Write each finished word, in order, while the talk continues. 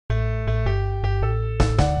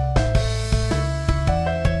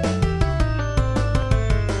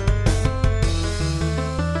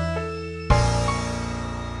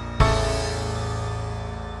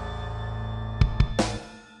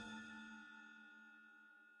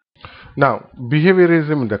Now,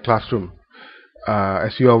 behaviorism in the classroom.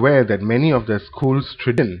 As you are aware that many of the school's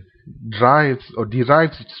tradition drives or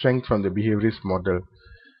derives its strength from the behaviorist model,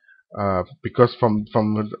 because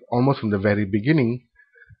almost from the very beginning,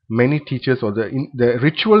 many teachers or the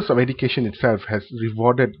rituals of education itself has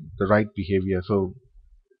rewarded the right behavior. So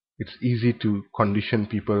it's easy to condition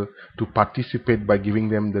people to participate by giving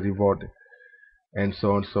them the reward and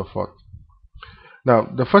so on and so forth. Now,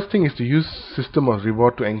 the first thing is to use system of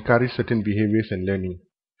reward to encourage certain behaviors and learning.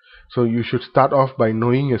 So you should start off by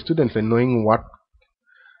knowing your students and knowing what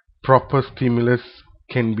proper stimulus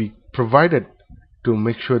can be provided to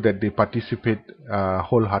make sure that they participate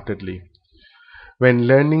wholeheartedly. When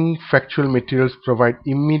learning, factual materials provide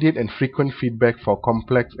immediate and frequent feedback for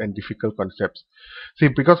complex and difficult concepts. See,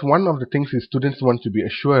 because one of the things is students want to be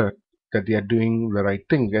assured that they are doing the right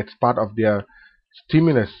thing. That's part of their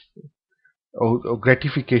stimulus or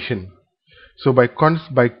gratification. So by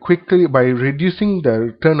reducing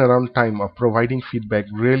the turnaround time of providing feedback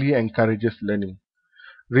really encourages learning.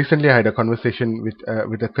 Recently, I had a conversation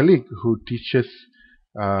with a colleague who teaches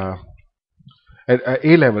uh, at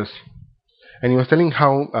A levels, and he was telling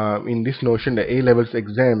how in this notion the A levels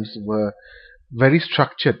exams were very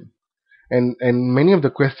structured, and many of the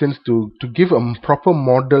questions to give a proper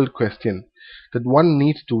modeled question that one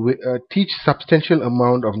needs to teach substantial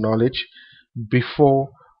amount of knowledge before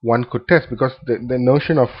one could test, because the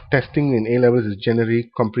notion of testing in A levels is generally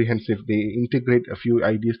comprehensive. They integrate a few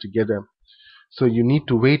ideas together, so you need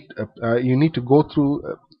to you need to go through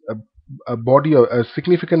a body of a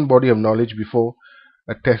significant body of knowledge before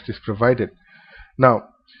a test is provided. Now,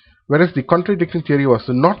 whereas the contradicting theory was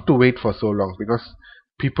not to wait for so long, because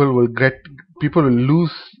people will get people will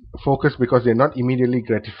lose focus because they're not immediately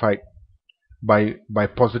gratified by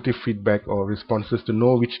positive feedback or responses to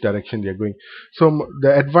know which direction they're going. So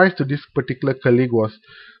the advice to this particular colleague was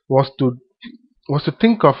to was to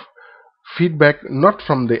think of feedback not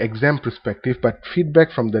from the exam perspective but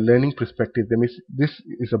feedback from the learning perspective. That means this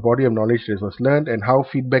is a body of knowledge that was learned and how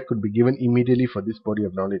feedback could be given immediately for this body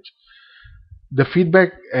of knowledge. The feedback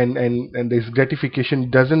and this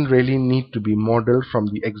gratification doesn't really need to be modeled from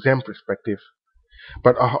the exam perspective,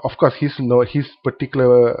 but of course his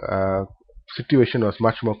particular situation was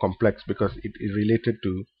much more complex because it related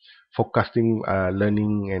to forecasting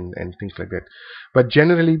learning and things like that. But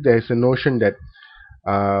generally there's a notion that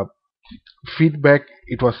uh, feedback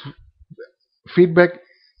it was feedback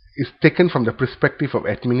is taken from the perspective of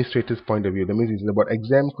administrators point of view. That means it's about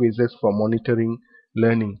exam quizzes for monitoring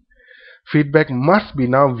learning. Feedback must be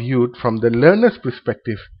now viewed from the learner's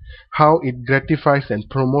perspective, how it gratifies and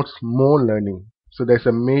promotes more learning. So there's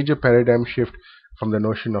a major paradigm shift from the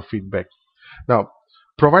notion of feedback. Now,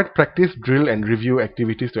 provide practice, drill, and review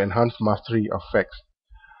activities to enhance mastery of facts.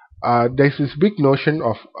 There's this big notion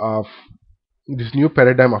of this new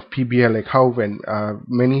paradigm of PBL, like how when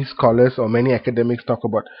many scholars or many academics talk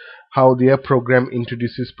about how their program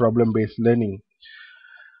introduces problem-based learning.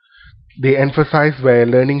 They emphasize where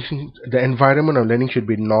the environment of learning should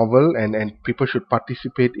be novel, and people should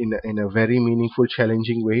participate in a very meaningful,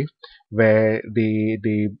 challenging way where they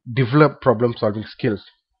develop problem solving skills.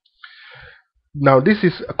 Now this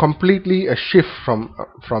is completely a shift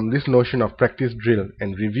from this notion of practice, drill,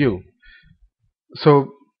 and review.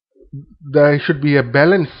 So there should be a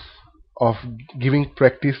balance of giving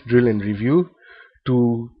practice, drill, and review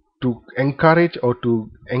to encourage or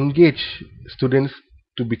to engage students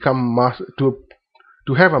to become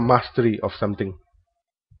to have a mastery of something.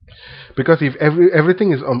 Because if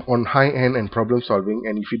everything is on high end and problem solving,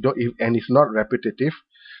 and if you don't and it's not repetitive,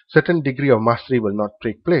 certain degree of mastery will not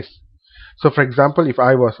take place. So for example, if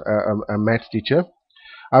I was a maths teacher,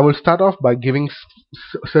 I will start off by giving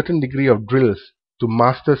certain degree of drills to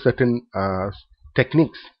master certain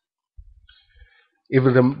techniques. If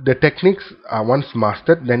the techniques are once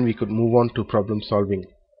mastered, then we could move on to problem solving,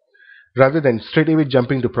 rather than straight away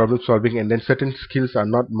jumping to problem solving and then certain skills are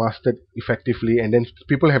not mastered effectively, and then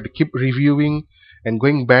people have to keep reviewing and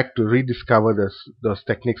going back to rediscover those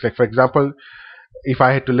techniques. Like for example, if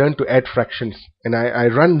I had to learn to add fractions and I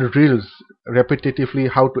run drills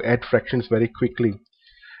repetitively how to add fractions very quickly,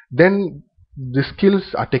 then the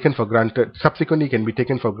skills are taken for granted, subsequently can be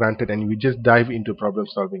taken for granted, and we just dive into problem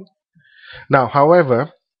solving. Now,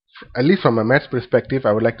 however, at least from a maths perspective,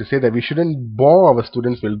 I would like to say that we shouldn't bore our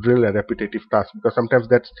students with drill and repetitive tasks, because sometimes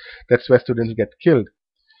that's where students get killed.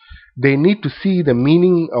 They need to see the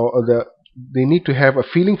meaning, or they need to have a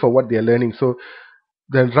feeling for what they are learning. So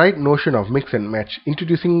the right notion of mix and match,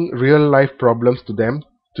 introducing real life problems to them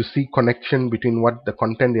to see connection between what the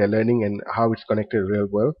content they are learning and how it's connected to the real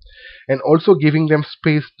world, and also giving them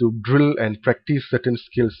space to drill and practice certain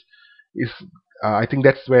skills is I think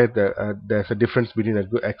that's where there's a difference between a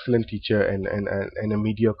good, excellent teacher and a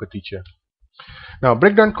mediocre teacher. Now,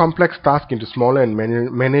 break down complex tasks into smaller and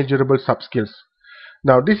manageable sub-skills.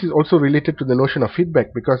 Now, this is also related to the notion of feedback,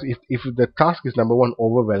 because if the task is, number one,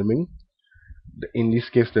 overwhelming, in this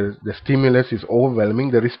case the stimulus is overwhelming,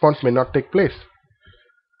 the response may not take place.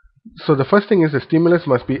 So the first thing is the stimulus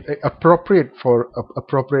must be appropriate for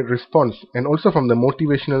appropriate response, and also from the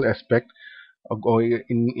motivational aspect.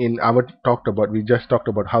 In our talked about We just talked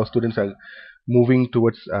about how students are moving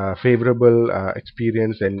towards favorable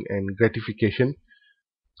experience and gratification.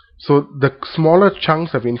 So the smaller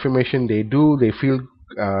chunks of information they feel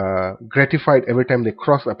gratified every time they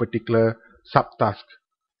cross a particular subtask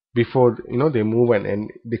before they move,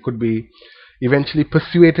 and they could be eventually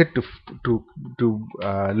persuaded to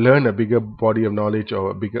learn a bigger body of knowledge,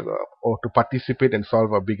 or a bigger, or to participate and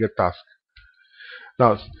solve a bigger task.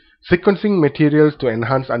 Now, sequencing materials to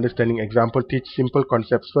enhance understanding. Example, teach simple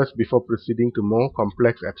concepts first before proceeding to more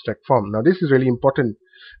complex abstract form. Now, this is really important,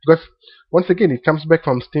 because once again it comes back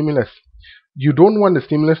from stimulus. You don't want the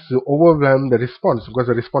stimulus to overwhelm the response, because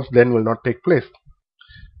the response then will not take place.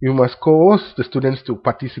 You must coerce the students to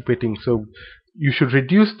participating, so you should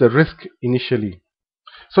reduce the risk initially.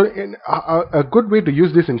 So a good way to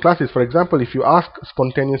use this in class is, for example, if you ask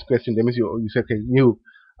spontaneous question, that means you say,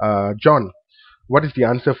 okay, John, what is the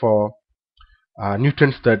answer for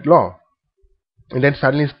Newton's third law? And then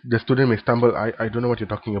suddenly the student may stumble, I don't know what you're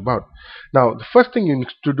talking about. Now, the first thing you need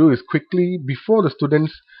to do is, quickly, before the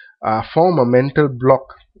students form a mental block,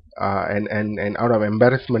 and out of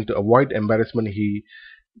embarrassment, to avoid embarrassment, he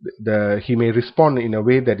may respond in a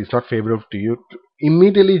way that is not favorable to you, to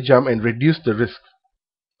immediately jump and reduce the risk.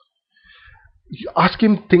 You ask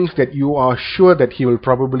him things that you are sure that he will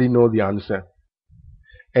probably know the answer,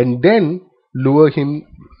 and then lure him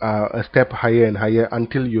a step higher and higher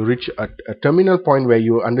until you reach a terminal point where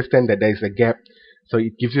you understand that there is a gap, so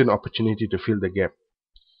it gives you an opportunity to fill the gap.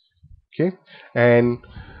 Okay. And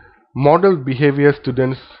model the behavior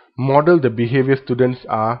students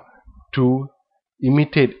are to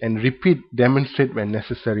imitate and repeat, demonstrate when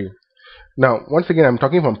necessary. Now, once again, I'm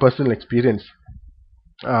talking from personal experience.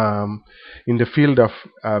 In the field of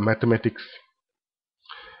mathematics,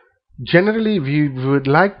 generally we would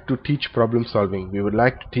like to teach problem solving. We would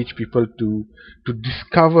like to teach people to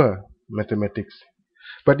discover mathematics.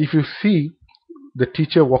 But if you see, the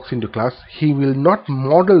teacher walks into class, he will not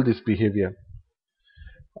model this behavior.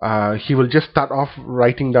 He will just start off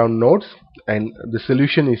writing down notes, and the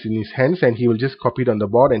solution is in his hands, and he will just copy it on the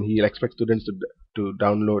board, and he'll expect students to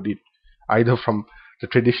download it, either from the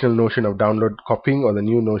traditional notion of download copying, or the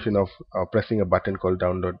new notion of pressing a button called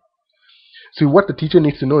download. See, what the teacher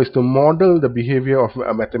needs to know is to model the behavior of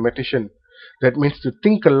a mathematician. That means to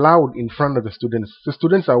think aloud in front of the students. The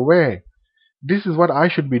students are aware, this is what I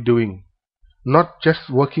should be doing, not just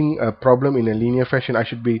working a problem in a linear fashion. I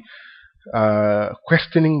should be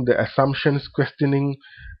questioning the assumptions, questioning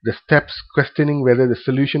the steps, questioning whether the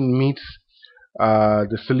solution meets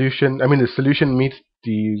the solution. I mean, the solution meets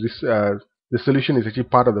the solution is actually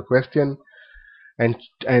part of the question, and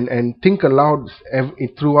think aloud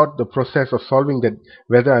throughout the process of solving, that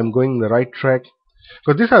whether I'm going the right track.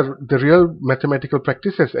 Because these are the real mathematical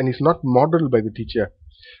practices, and it's not modeled by the teacher.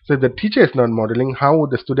 So if the teacher is not modeling, how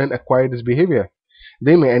would the student acquire this behavior?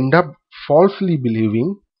 They may end up falsely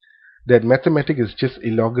believing that mathematics is just a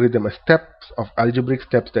logarithm, a steps of algebraic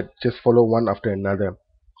steps that just follow one after another.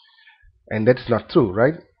 And that's not true,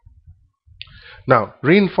 right? Now,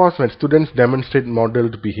 reinforce when students demonstrate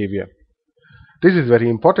modeled behavior. This is very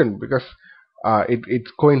important, because it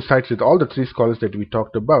coincides with all the three scholars that we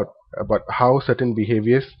talked about how certain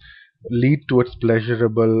behaviors lead towards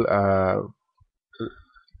pleasurable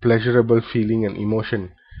feeling and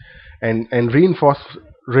emotion, and reinforce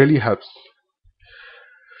really helps.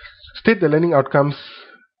 State the learning outcomes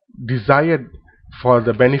desired for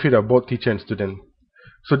the benefit of both teacher and student.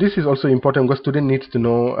 So this is also important, because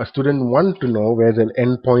a student want to know where the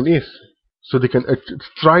end point is, so they can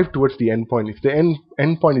strive towards the end point. If the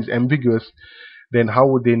end point is ambiguous, then how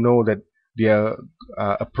would they know that they are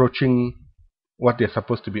approaching what they are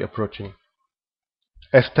supposed to be approaching?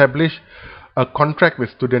 Establish a contract with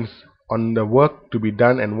students on the work to be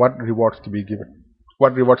done and what rewards to be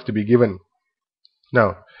given.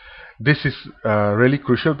 Now, this is really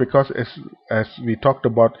crucial, because as we talked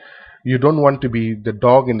about, you don't want to be the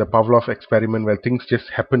dog in the Pavlov experiment where things just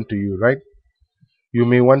happen to you, right? You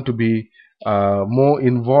may want to be more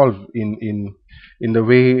involved in the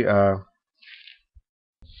way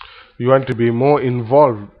you want to be more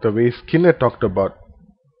involved the way Skinner talked about,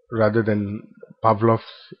 rather than Pavlov's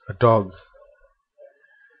dog.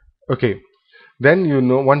 Okay, then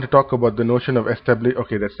want to talk about the notion of establish.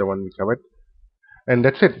 Okay, that's the one we covered, and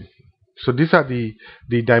that's it. So these are the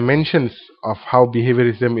dimensions of how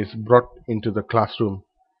behaviorism is brought into the classroom.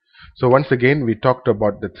 So once again, we talked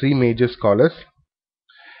about the three major scholars,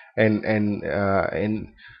 and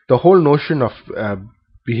the whole notion of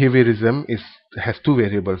behaviorism has two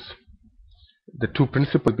variables. The two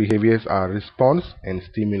principal behaviors are response and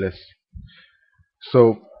stimulus.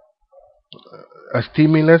 So a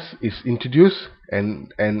stimulus is introduced,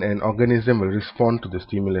 and an organism will respond to the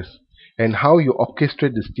stimulus. And how you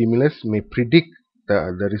orchestrate the stimulus may predict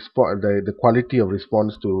the quality of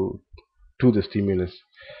response to the stimulus.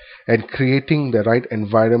 And creating the right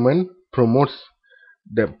environment promotes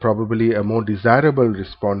the probably a more desirable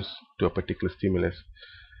response to a particular stimulus.